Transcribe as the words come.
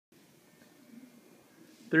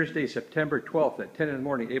Thursday, September 12th at 10 in the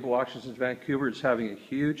morning, Able Auctions in Vancouver is having a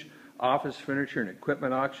huge office furniture and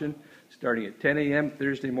equipment auction starting at 10 a.m.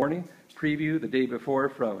 Thursday morning. Preview the day before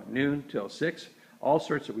from noon till 6. All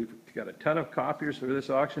sorts of, we've got a ton of copiers for this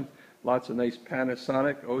auction. Lots of nice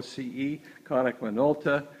Panasonic, OCE, Konica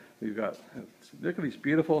Minolta. We've got, look at these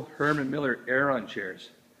beautiful Herman Miller Aeron chairs.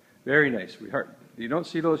 Very nice. You don't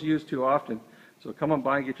see those used too often. So come on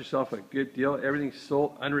by and get yourself a good deal. Everything's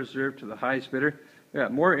sold unreserved to the highest bidder. We've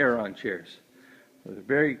got more Aeron chairs. They're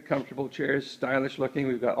very comfortable chairs, stylish looking.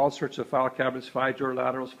 We've got all sorts of file cabinets, 5-drawer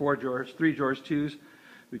laterals, 4 drawers, 3 drawers, 2s.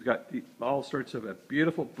 We've got all sorts of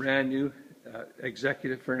beautiful brand new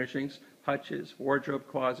executive furnishings, hutches, wardrobe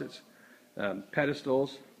closets,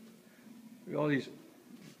 pedestals. Look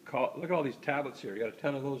at all these tablets here. You got a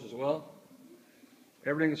ton of those as well.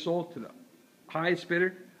 Everything is sold to the highest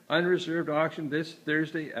bidder. Unreserved auction this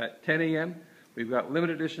Thursday at 10 a.m. We've got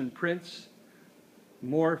limited edition prints,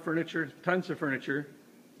 more furniture, tons of furniture,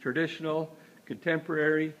 traditional,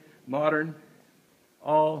 contemporary, modern,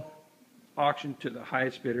 all auctioned to the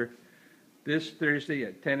highest bidder this Thursday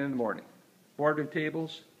at 10 in the morning. Boardroom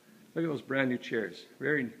tables, look at those brand new chairs,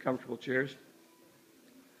 very comfortable chairs.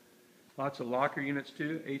 Lots of locker units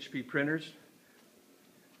too, HP printers.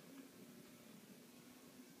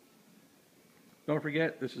 Don't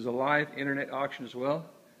forget, this is a live internet auction as well.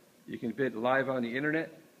 You can bid live on the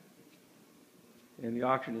internet. And the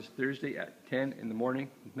auction is Thursday at 10 in the morning.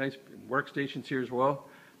 Nice workstations here as well.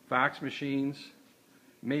 Fax machines,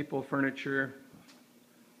 maple furniture,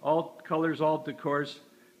 all colors, all decors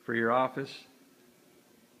for your office.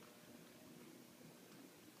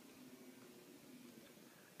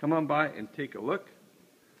 Come on by and take a look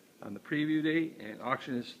on the preview day, and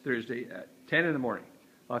auction is Thursday at 10 in the morning.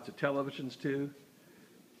 Lots of televisions too.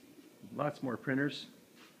 Lots more printers.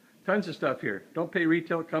 Tons of stuff here. Don't pay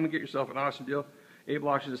retail. Come and get yourself an awesome deal. Able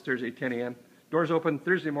Auctions is Thursday at 10 a.m. Doors open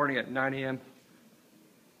Thursday morning at 9 a.m.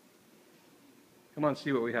 Come on,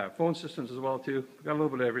 see what we have. Phone systems as well too. We've got a little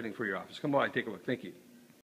bit of everything for your office. Come by and take a look. Thank you.